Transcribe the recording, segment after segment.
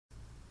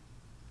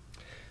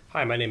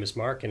Hi, my name is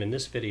Mark, and in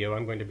this video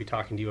I'm going to be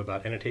talking to you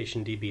about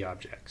AnnotationDb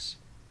Objects.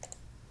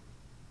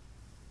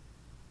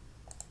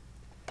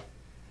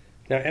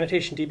 Now,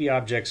 AnnotationDb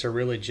Objects are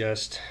really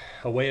just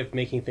a way of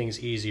making things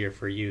easier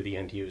for you, the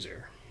end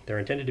user. They're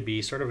intended to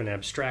be sort of an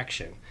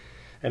abstraction,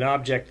 an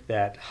object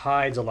that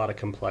hides a lot of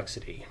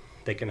complexity.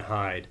 They can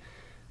hide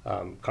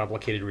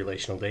complicated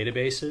relational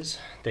databases,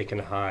 they can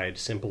hide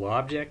simple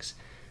objects,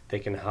 they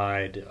can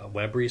hide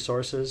web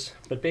resources,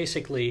 but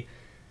basically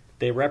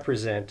they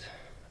represent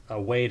a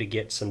way to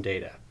get some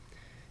data.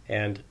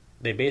 And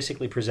they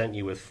basically present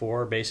you with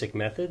four basic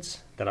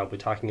methods that I'll be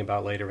talking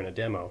about later in a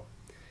demo.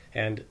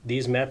 And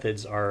these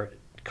methods are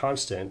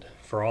constant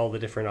for all the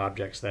different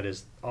objects. That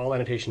is, all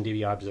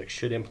AnnotationDb objects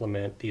should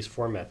implement these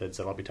four methods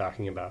that I'll be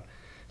talking about,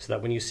 so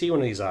that when you see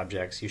one of these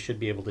objects, you should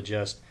be able to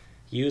just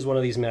use one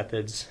of these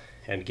methods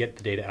and get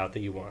the data out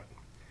that you want.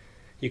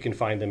 You can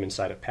find them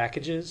inside of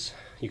packages.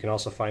 You can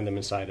also find them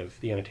inside of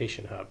the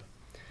Annotation Hub.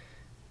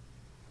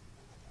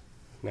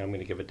 Now I'm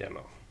going to give a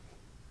demo.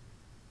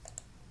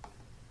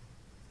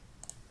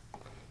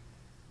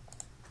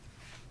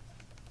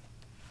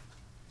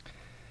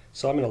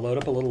 So I'm going to load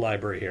up a little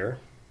library here,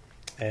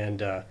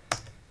 and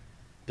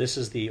this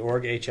is the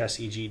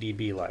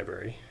org-hsegdb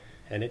library,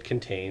 and it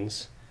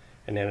contains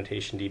an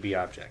AnnotationDb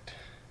object.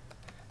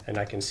 And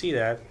I can see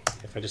that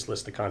if I just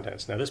list the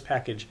contents. Now this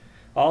package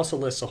also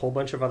lists a whole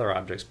bunch of other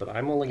objects, but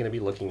I'm only going to be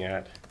looking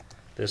at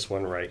this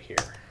one right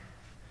here.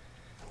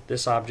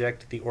 This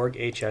object, the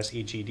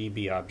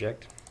org-hsegdb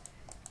object.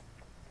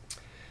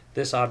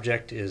 This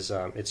object is,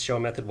 its show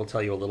method will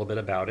tell you a little bit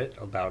about it,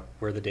 about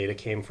where the data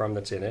came from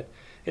that's in it.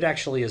 It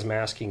actually is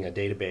masking a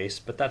database,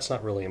 but that's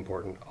not really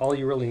important. All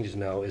you really need to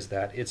know is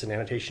that it's an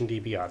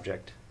AnnotationDb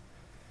object.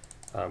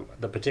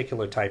 The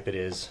particular type it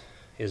is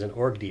an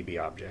org-db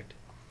object,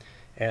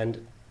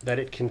 and that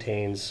it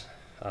contains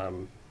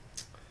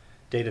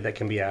data that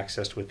can be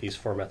accessed with these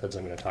four methods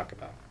I'm going to talk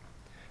about.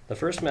 The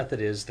first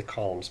method is the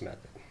columns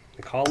method.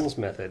 The columns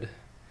method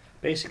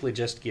basically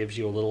just gives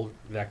you a little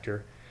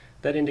vector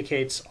that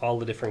indicates all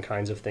the different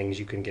kinds of things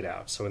you can get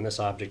out. So in this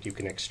object you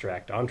can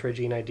extract Entrez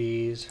gene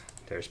IDs,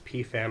 there's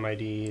PFAM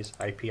IDs,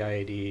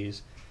 IPI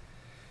IDs,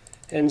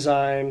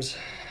 enzymes,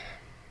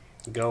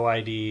 Go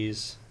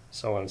IDs,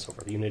 so on and so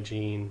forth,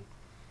 Unigene.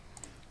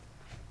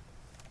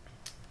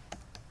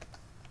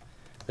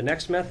 The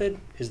next method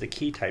is the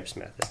key types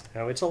method.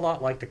 Now it's a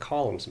lot like the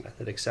columns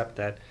method, except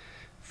that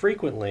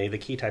frequently the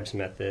key types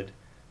method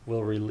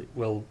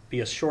will be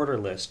a shorter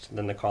list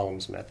than the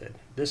columns method.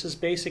 This is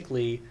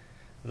basically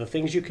the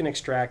things you can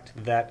extract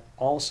that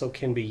also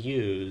can be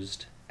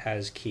used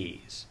as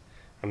keys.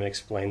 I'm going to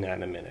explain that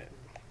in a minute.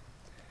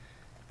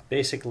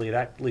 Basically,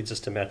 that leads us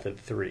to method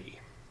 3.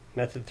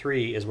 Method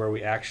 3 is where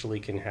we actually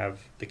can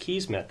have the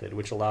keys method,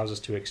 which allows us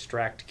to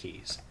extract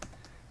keys.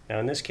 Now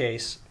in this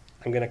case,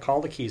 I'm going to call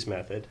the keys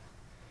method,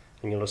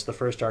 and you'll notice the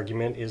first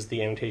argument is the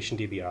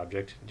AnnotationDb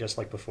object, just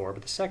like before,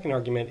 but the second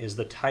argument is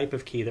the type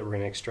of key that we're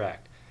going to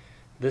extract.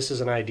 This is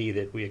an ID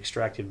that we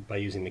extracted by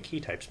using the key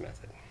types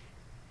method.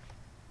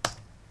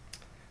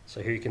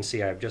 So here you can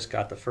see I've just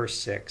got the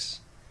first 6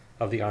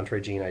 of the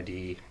Entrez gene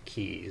ID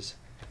keys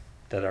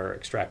that are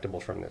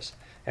extractable from this.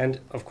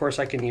 And of course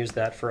I can use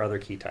that for other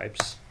key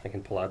types. I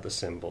can pull out the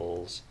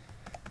symbols,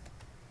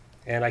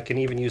 and I can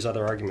even use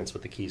other arguments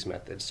with the keys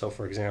method. So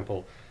for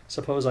example,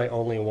 suppose I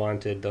only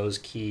wanted those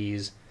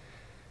keys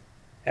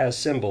as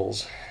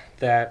symbols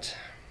that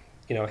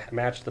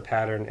match the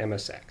pattern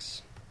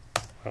MSX.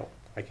 Well,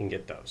 I can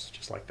get those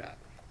just like that.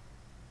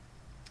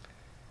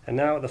 And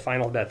now the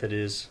final method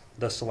is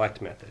the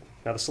select method.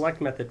 Now the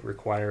select method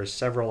requires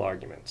several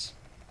arguments.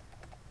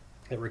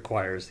 It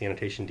requires the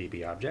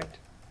AnnotationDb object.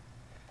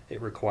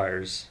 It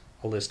requires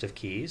a list of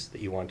keys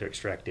that you want to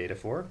extract data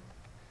for.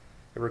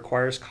 It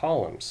requires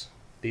columns.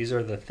 These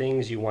are the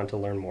things you want to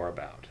learn more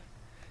about.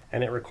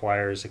 And it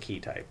requires a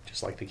key type,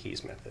 just like the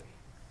keys method.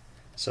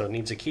 So it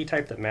needs a key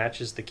type that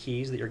matches the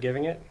keys that you're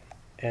giving it,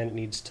 and it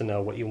needs to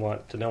know what you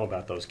want to know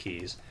about those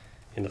keys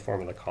in the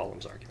form of the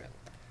columns argument.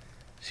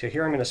 So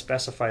here I'm going to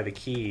specify the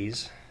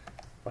keys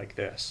like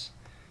this.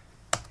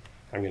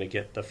 I'm going to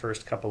get the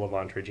first couple of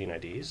Entrez gene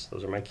IDs,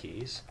 those are my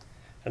keys,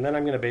 and then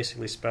I'm going to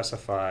basically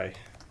specify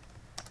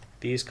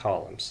these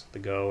columns, the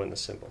Go and the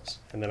symbols,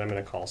 and then I'm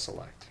going to call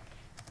select.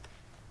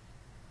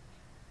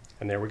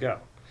 And there we go.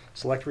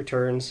 Select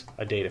returns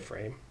a data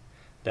frame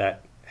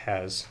that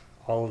has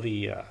all of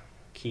the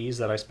keys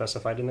that I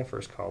specified in the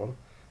first column,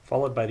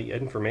 followed by the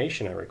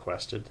information I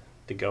requested,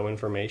 the Go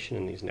information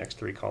in these next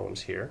 3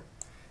 columns here,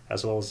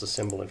 as well as the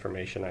symbol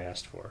information I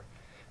asked for.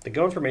 The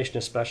Go information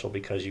is special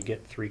because you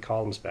get 3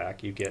 columns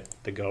back. You get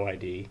the Go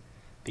ID,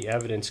 the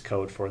evidence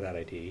code for that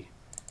ID,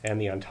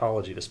 and the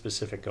ontology, the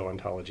specific Go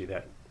ontology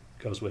that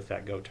goes with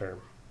that Go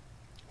term.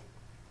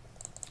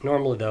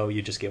 Normally though,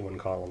 you just get 1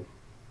 column.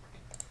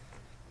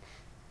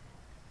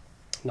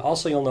 And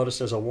also you'll notice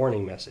there's a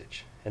warning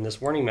message, and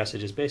this warning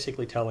message is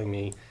basically telling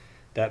me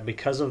that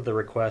because of the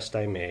request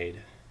I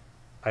made,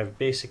 I've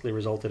basically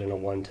resulted in a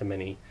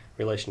one-to-many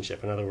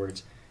relationship. In other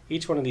words,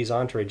 each one of these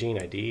Entrez gene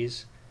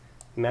IDs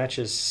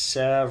matches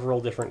several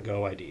different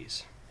Go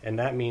IDs. And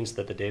that means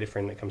that the data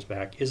frame that comes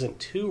back isn't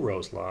 2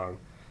 rows long,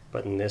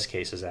 but in this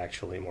case is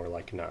actually more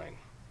like 9.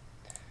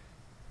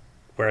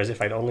 Whereas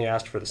if I'd only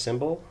asked for the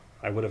symbol,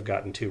 I would have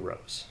gotten 2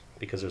 rows,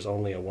 because there's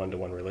only a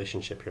one-to-one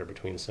relationship here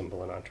between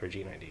symbol and Entrez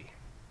Gene ID.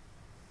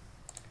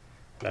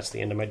 That's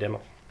the end of my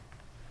demo.